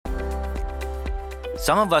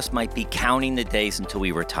Some of us might be counting the days until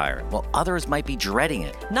we retire, while others might be dreading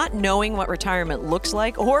it. Not knowing what retirement looks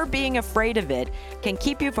like or being afraid of it can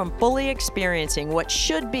keep you from fully experiencing what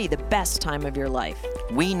should be the best time of your life.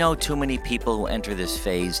 We know too many people who enter this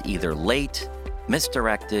phase either late,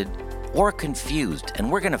 misdirected, or confused,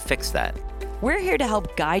 and we're going to fix that. We're here to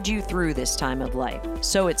help guide you through this time of life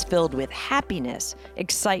so it's filled with happiness,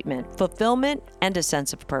 excitement, fulfillment, and a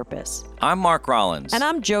sense of purpose. I'm Mark Rollins. And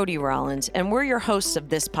I'm Jody Rollins, and we're your hosts of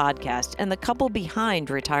this podcast and the couple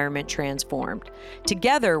behind Retirement Transformed.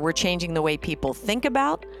 Together, we're changing the way people think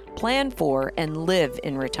about, plan for, and live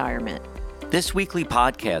in retirement. This weekly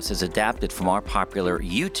podcast is adapted from our popular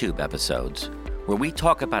YouTube episodes, where we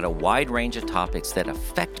talk about a wide range of topics that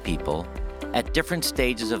affect people at different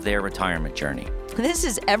stages of their retirement journey. This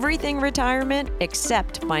is everything retirement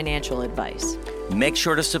except financial advice. Make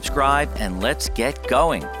sure to subscribe and let's get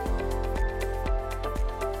going.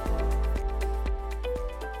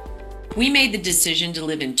 We made the decision to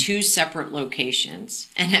live in two separate locations.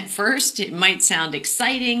 And at first, it might sound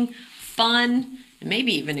exciting, fun, and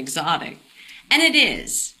maybe even exotic. And it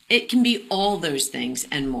is. It can be all those things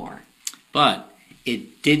and more. But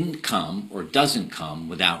it didn't come or doesn't come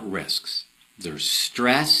without risks. There's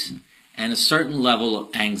stress and a certain level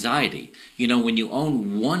of anxiety. You know, when you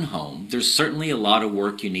own one home, there's certainly a lot of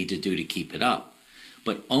work you need to do to keep it up.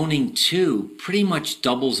 But owning two pretty much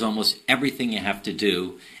doubles almost everything you have to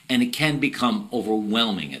do, and it can become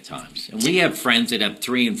overwhelming at times. And we have friends that have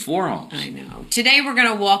 3 and 4 homes. I know. Today we're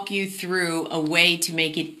going to walk you through a way to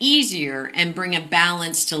make it easier and bring a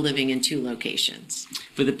balance to living in two locations.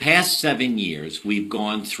 For the past 7 years, we've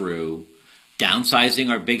gone through downsizing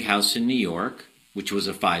our big house in New York, which was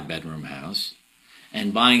a 5-bedroom house,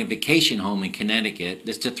 and buying a vacation home in Connecticut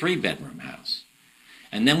that's a 3-bedroom house.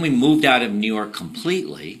 And then we moved out of New York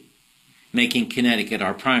completely, making Connecticut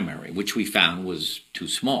our primary, which we found was too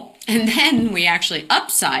small. And then we actually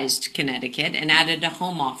upsized Connecticut and added a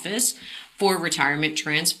home office for Retirement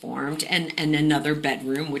Transformed and another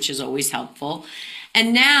bedroom, which is always helpful.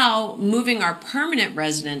 And now moving our permanent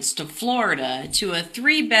residence to Florida to a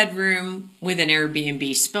 3-bedroom with an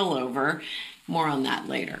Airbnb spillover. More on that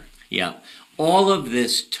later. Yeah. All of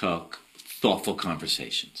this took thoughtful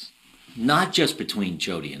conversations, not just between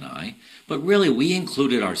Jody and I, but really we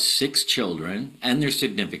included our 6 children and their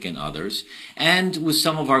significant others, and with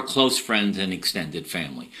some of our close friends and extended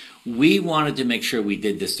family. We wanted to make sure we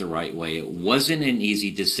did this the right way. It wasn't an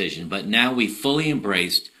easy decision, but now we fully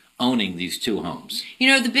embraced owning these 2 homes. You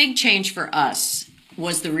know, the big change for us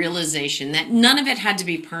was the realization that none of it had to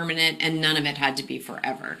be permanent and none of it had to be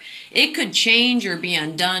forever. It could change or be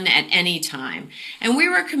undone at any time. And we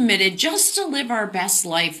were committed just to live our best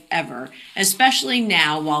life ever, especially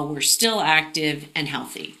now while we're still active and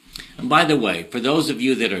healthy. And by the way, for those of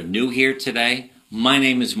you that are new here today, my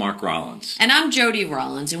name is Mark Rollins. And I'm Jody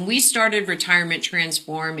Rollins, and we started Retirement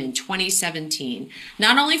Transform in 2017,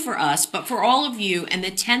 not only for us, but for all of you and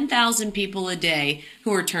the 10,000 people a day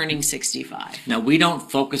who are turning 65. Now, we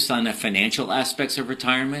don't focus on the financial aspects of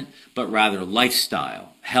retirement, but rather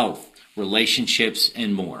lifestyle, health, relationships,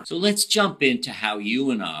 and more. So let's jump into how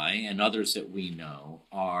you and I and others that we know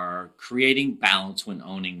are creating balance when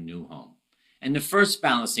owning new home. And the first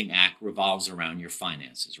balancing act revolves around your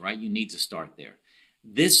finances, right? You need to start there.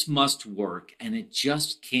 This must work, and it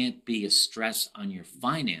just can't be a stress on your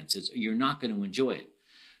finances, or you're not going to enjoy it.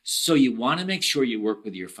 So you want to make sure you work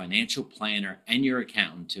with your financial planner and your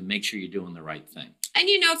accountant to make sure you're doing the right thing. And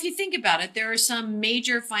you know, if you think about it, there are some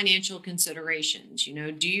major financial considerations. You know,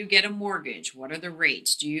 do you get a mortgage? What are the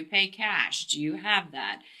rates? Do you pay cash? Do you have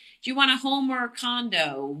that? Do you want a home or a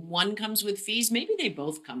condo? One comes with fees. Maybe they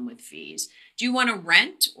both come with fees. Do you want to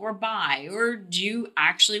rent or buy? Or do you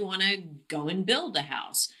actually want to go and build a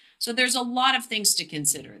house? So there's a lot of things to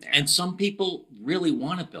consider there. And some people really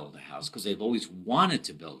want to build a house because they've always wanted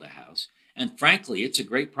to build a house. And frankly, it's a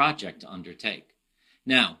great project to undertake.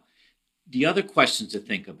 Now, the other questions to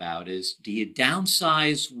think about is, do you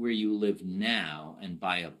downsize where you live now and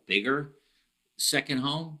buy a bigger second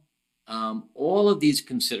home? All of these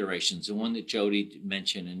considerations, the one that Jody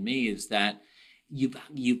mentioned and me, is that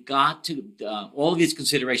you've got to, all of these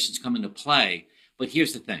considerations come into play, but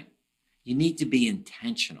here's the thing. You need to be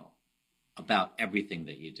intentional about everything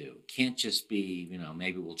that you do. It can't just be,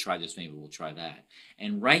 maybe we'll try this, maybe we'll try that.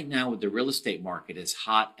 And right now with the real estate market as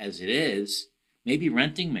hot as it is, maybe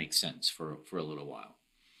renting makes sense for a little while.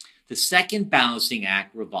 The second balancing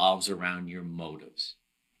act revolves around your motives.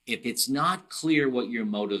 If it's not clear what your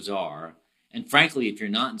motives are, and frankly, if you're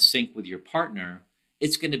not in sync with your partner,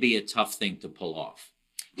 it's going to be a tough thing to pull off.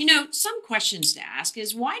 Some questions to ask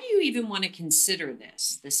is, why do you even want to consider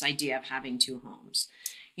this idea of having two homes?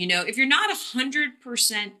 If you're not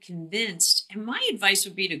 100% convinced, and my advice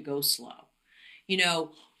would be to go slow.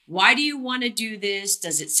 Why do you want to do this?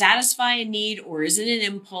 Does it satisfy a need, or is it an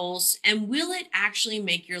impulse? And will it actually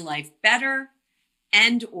make your life better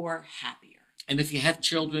and or happier? And if you have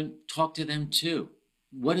children, talk to them too.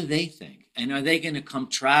 What do they think? And are they going to come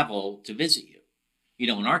travel to visit you?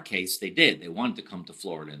 In our case, they did. They wanted to come to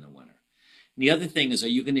Florida in the winter. And the other thing is, are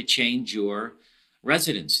you going to change your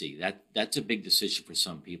residency? That's a big decision for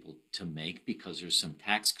some people to make, because there's some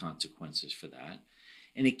tax consequences for that.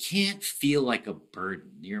 And it can't feel like a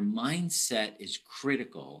burden. Your mindset is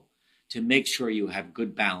critical to make sure you have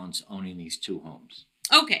good balance owning these two homes.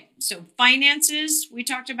 Okay, so finances, we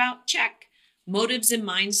talked about, check. Motives and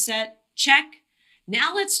mindset, check.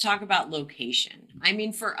 Now let's talk about location.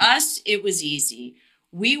 For us, it was easy.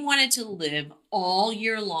 We wanted to live all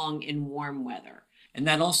year long in warm weather. And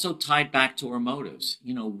that also tied back to our motives.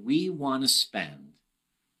 We want to spend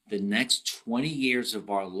the next 20 years of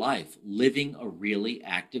our life living a really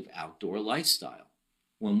active outdoor lifestyle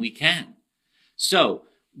when we can. So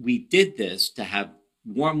we did this to have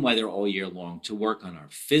warm weather all year long, to work on our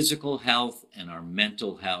physical health and our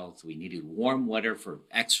mental health. We needed warm weather for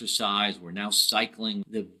exercise. We're now cycling.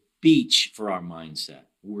 The beach for our mindset.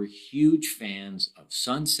 We're huge fans of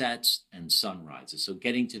sunsets and sunrises. So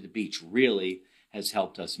getting to the beach really has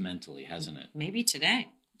helped us mentally, hasn't it? Maybe today.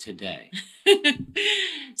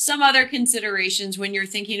 Some other considerations when you're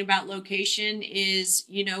thinking about location is,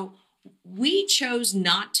 we chose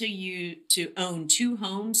not to own two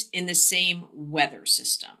homes in the same weather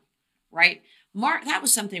system, right? That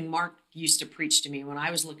was something Mark used to preach to me when I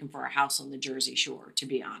was looking for a house on the Jersey Shore, to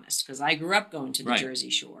be honest, because I grew up going to the Jersey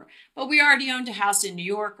Shore. But we already owned a house in New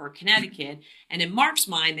York or Connecticut, and in Mark's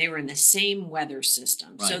mind, they were in the same weather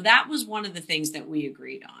system. Right. So that was one of the things that we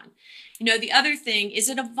agreed on. The other thing, is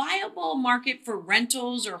it a viable market for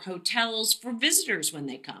rentals or hotels for visitors when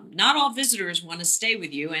they come? Not all visitors want to stay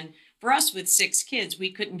with you, and for us with 6 kids,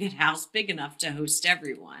 we couldn't get a house big enough to host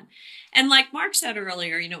everyone. And like Mark said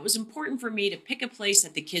earlier, it was important for me to pick a place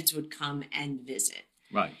that the kids would come and visit.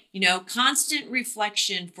 Right. Constant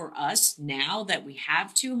reflection for us now that we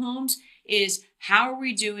have 2 homes is, how are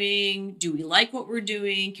we doing? Do we like what we're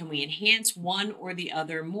doing? Can we enhance one or the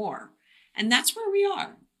other more? And that's where we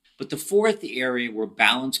are. But the fourth area where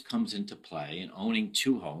balance comes into play in owning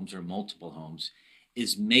 2 homes or multiple homes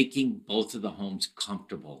is making both of the homes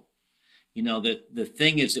comfortable. The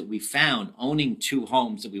thing is that we found owning 2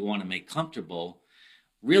 homes that we want to make comfortable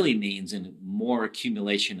really means more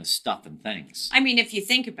accumulation of stuff and things. If you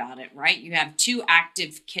think about it, right? You have 2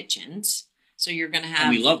 active kitchens. So you're going to have,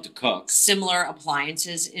 and we love to cook, similar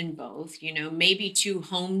appliances in both, maybe 2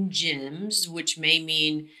 home gyms, which may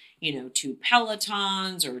mean, 2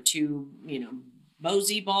 Pelotons or 2,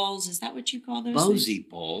 Bosey balls. Is that what you call those Bosey things?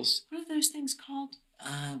 Balls. What are those things called?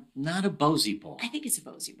 Not a Bosey ball. I think it's a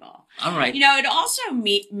Bosey ball. All right. It also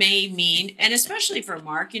may mean, and especially for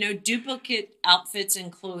Mark, duplicate outfits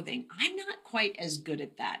and clothing. I'm not quite as good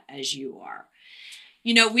at that as you are.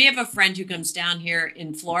 We have a friend who comes down here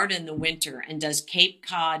in Florida in the winter and does Cape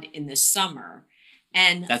Cod in the summer.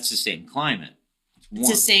 And that's the same climate. It's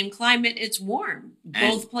the same climate. It's warm,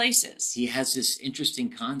 both places. He has this interesting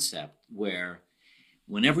concept where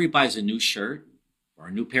whenever he buys a new shirt or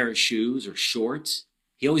a new pair of shoes or shorts,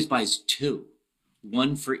 he always buys 2,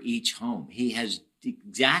 one for each home. He has the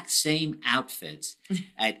exact same outfits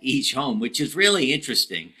at each home, which is really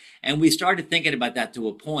interesting. And we started thinking about that to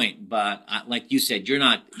a point, but like you said, you're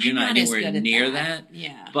not anywhere near that.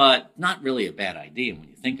 Yeah. But not really a bad idea when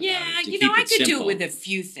you think about it. Yeah, I could do it with a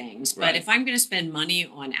few things, but if I'm going to spend money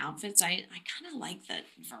on outfits, I kind of like the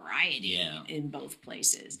variety in both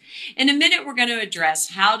places. In a minute, we're going to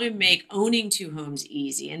address how to make owning 2 homes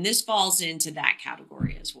easy, and this falls into that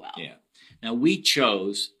category as well. Yeah. Now, we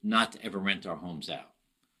chose not to ever rent our homes out.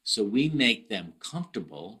 So we make them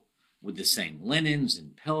comfortable with the same linens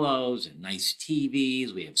and pillows and nice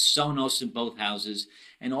TVs. We have Sonos in both houses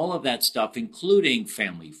and all of that stuff, including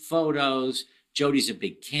family photos. Jody's a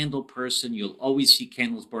big candle person. You'll always see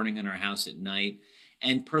candles burning in our house at night,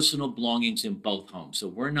 and personal belongings in both homes. So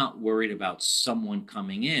we're not worried about someone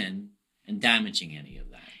coming in and damaging any of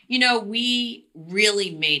that. We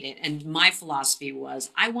really made it. And my philosophy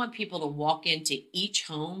was, I want people to walk into each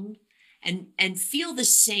home and feel the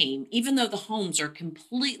same, even though the homes are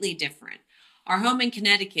completely different. Our home in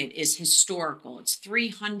Connecticut is historical. It's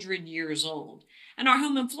 300 years old. And our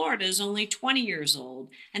home in Florida is only 20 years old.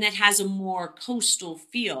 And it has a more coastal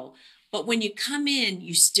feel. But when you come in,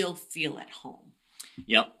 you still feel at home.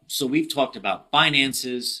 Yep. So we've talked about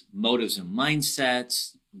finances, motives and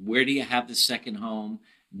mindsets. Where do you have the second home?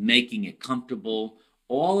 Making it comfortable.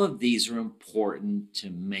 All of these are important to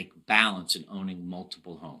make balance in owning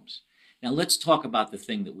multiple homes. Now let's talk about the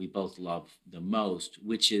thing that we both love the most,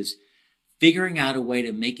 which is figuring out a way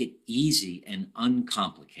to make it easy and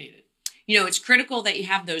uncomplicated. It's critical that you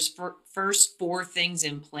have those first four things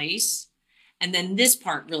in place. And then this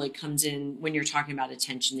part really comes in when you're talking about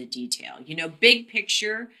attention to detail. Big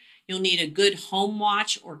picture, you'll need a good home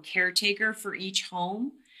watch or caretaker for each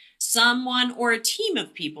home, someone or a team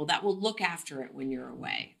of people that will look after it when you're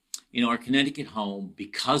away. Our Connecticut home,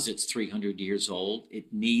 because it's 300 years old,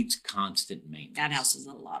 it needs constant maintenance. That house is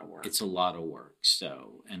a lot of work. It's a lot of work.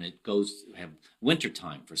 So, and it goes, we have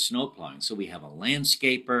wintertime for snow plowing. So we have a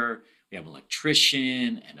landscaper, we have an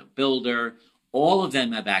electrician and a builder. All of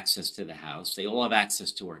them have access to the house. They all have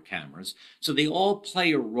access to our cameras. So they all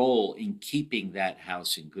play a role in keeping that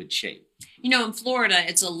house in good shape. In Florida,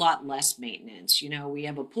 it's a lot less maintenance. We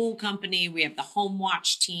have a pool company, we have the home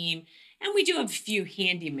watch team, and we do have a few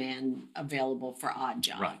handyman available for odd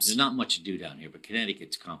jobs. Right. There's not much to do down here, but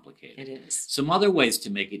Connecticut's complicated. It is. Some other ways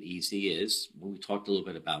to make it easy is, we talked a little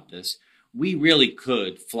bit about this, we really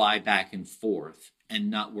could fly back and forth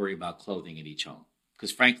and not worry about clothing at each home.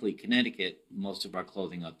 Because frankly, Connecticut, most of our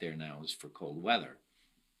clothing up there now is for cold weather.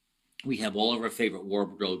 We have all of our favorite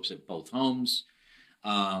wardrobes at both homes.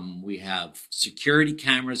 We have security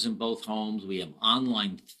cameras in both homes. We have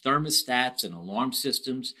online thermostats and alarm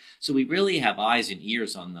systems. So we really have eyes and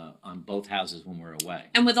ears on both houses when we're away.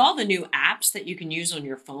 And with all the new apps that you can use on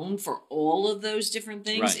your phone for all of those different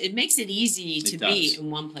things, right. It makes it easy to be in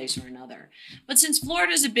one place or another. But since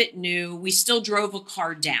Florida's a bit new, we still drove a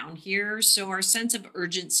car down here. So our sense of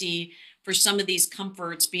urgency for some of these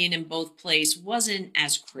comforts being in both places wasn't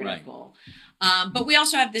as critical. Right. But we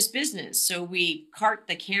also have this business. So we cart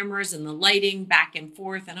the cameras and the lighting back and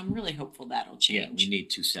forth, and I'm really hopeful that'll change. Yeah, we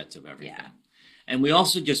need 2 sets of everything. Yeah. And we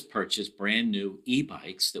also just purchased brand new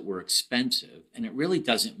e-bikes that were expensive, and it really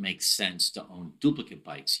doesn't make sense to own duplicate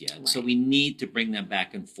bikes yet. Right. So we need to bring them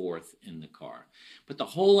back and forth in the car. But the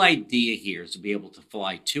whole idea here is to be able to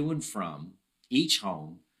fly to and from each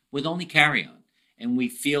home with only carry-on. And we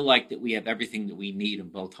feel like that we have everything that we need in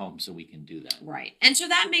both homes so we can do that. Right. And so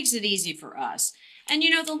that makes it easy for us. And,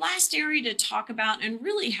 the last area to talk about and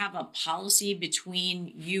really have a policy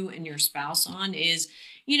between you and your spouse on is,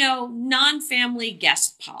 non-family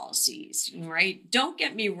guest policies, right? Don't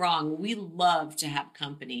get me wrong. We love to have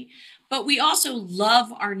company, but we also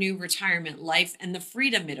love our new retirement life and the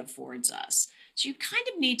freedom it affords us. So you kind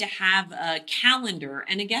of need to have a calendar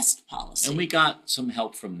and a guest policy. And we got some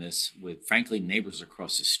help from this with, frankly, neighbors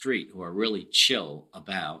across the street who are really chill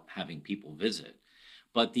about having people visit.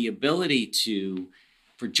 But the ability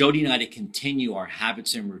for Jody and I to continue our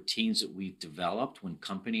habits and routines that we've developed when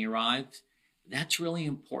company arrived, that's really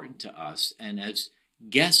important to us. And as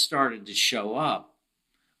guests started to show up,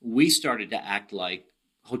 we started to act like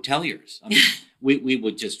hoteliers. I mean, we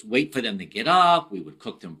would just wait for them to get up. We would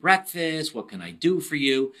cook them breakfast. What can I do for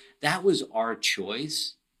you? That was our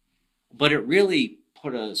choice, but it really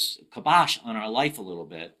put a kibosh on our life a little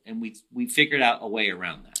bit, and we figured out a way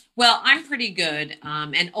around that. Well, I'm pretty good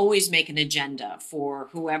and always make an agenda for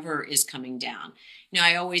whoever is coming down.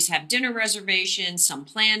 I always have dinner reservations, some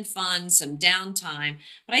planned fun, some downtime.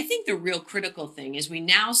 But I think the real critical thing is we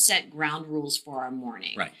now set ground rules for our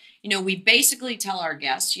morning. Right. We basically tell our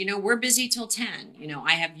guests, we're busy till 10.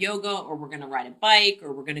 I have yoga, or we're going to ride a bike,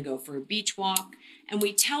 or we're going to go for a beach walk. And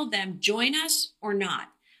we tell them, join us or not,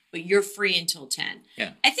 but you're free until 10.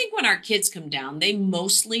 Yeah. I think when our kids come down, they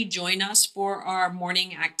mostly join us for our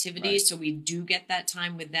morning activities. Right. So we do get that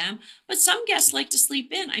time with them. But some guests like to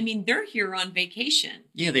sleep in. I mean, they're here on vacation.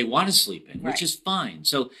 Yeah, they want to sleep in, right. which is fine.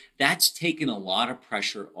 So that's taken a lot of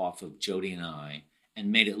pressure off of Jody and I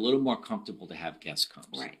and made it a little more comfortable to have guests come.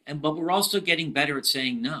 Right. But we're also getting better at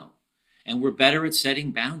saying no. And we're better at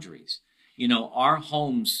setting boundaries. Our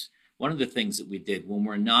homes, one of the things that we did when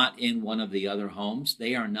we're not in one of the other homes,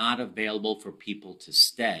 they are not available for people to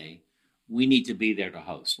stay. We need to be there to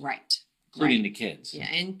host. Right. Including right. the kids. Yeah.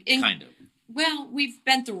 And kind of. Well, we've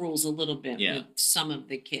bent the rules a little bit with some of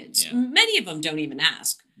the kids. Yeah. Many of them don't even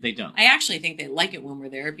ask. They don't. I actually think they like it when we're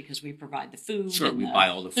there because we provide the food. Sure, we buy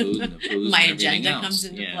all the food and the food. My and agenda else. comes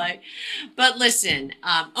into play. But listen,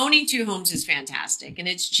 owning 2 homes is fantastic, and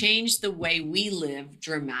it's changed the way we live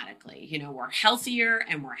dramatically. We're healthier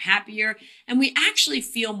and we're happier, and we actually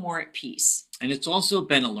feel more at peace. And it's also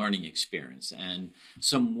been a learning experience and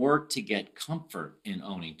some work to get comfort in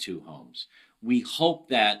owning 2 homes. We hope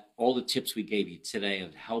that all the tips we gave you today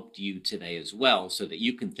have helped you today as well, so that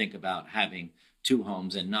you can think about having two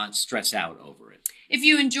homes and not stress out over it. If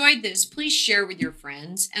you enjoyed this, please share with your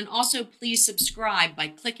friends, and also please subscribe by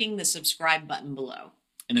clicking the subscribe button below.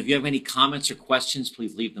 And if you have any comments or questions,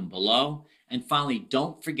 please leave them below. And finally,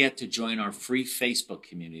 don't forget to join our free Facebook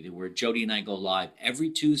community where Jody and I go live every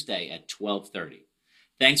Tuesday at 12:30.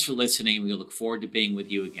 Thanks for listening. We look forward to being with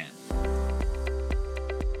you again.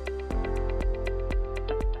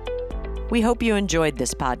 We hope you enjoyed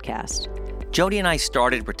this podcast. Jody and I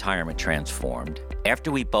started Retirement Transformed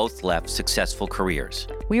after we both left successful careers.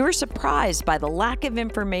 We were surprised by the lack of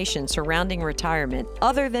information surrounding retirement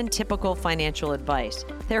other than typical financial advice.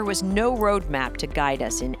 There was no roadmap to guide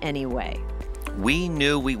us in any way. We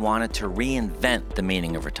knew we wanted to reinvent the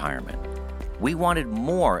meaning of retirement. We wanted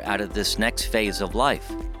more out of this next phase of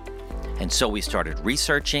life. And so we started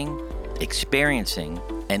researching, experiencing,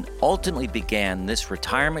 and ultimately began this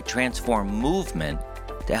Retirement Transformed movement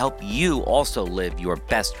to help you also live your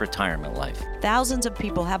best retirement life. Thousands of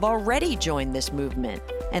people have already joined this movement,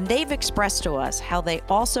 and they've expressed to us how they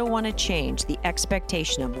also want to change the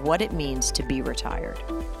expectation of what it means to be retired.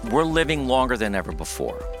 We're living longer than ever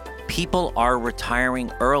before. People are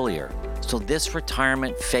retiring earlier, so this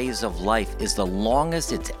retirement phase of life is the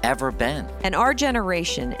longest it's ever been. And our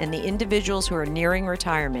generation and the individuals who are nearing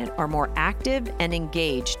retirement are more active and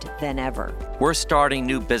engaged than ever. We're starting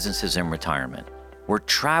new businesses in retirement. We're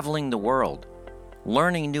traveling the world,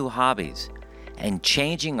 learning new hobbies, and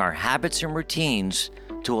changing our habits and routines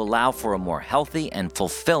to allow for a more healthy and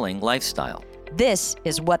fulfilling lifestyle. This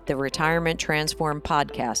is what the Retirement Transformed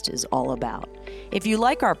podcast is all about. If you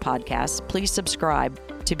like our podcast, please subscribe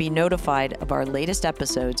to be notified of our latest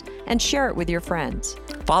episodes and share it with your friends.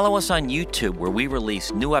 Follow us on YouTube, where we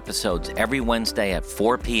release new episodes every Wednesday at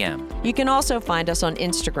 4 p.m. You can also find us on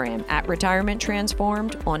Instagram at Retirement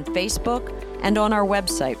Transformed, on Facebook, and on our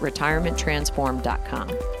website, retirementtransformed.com.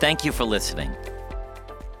 Thank you for listening.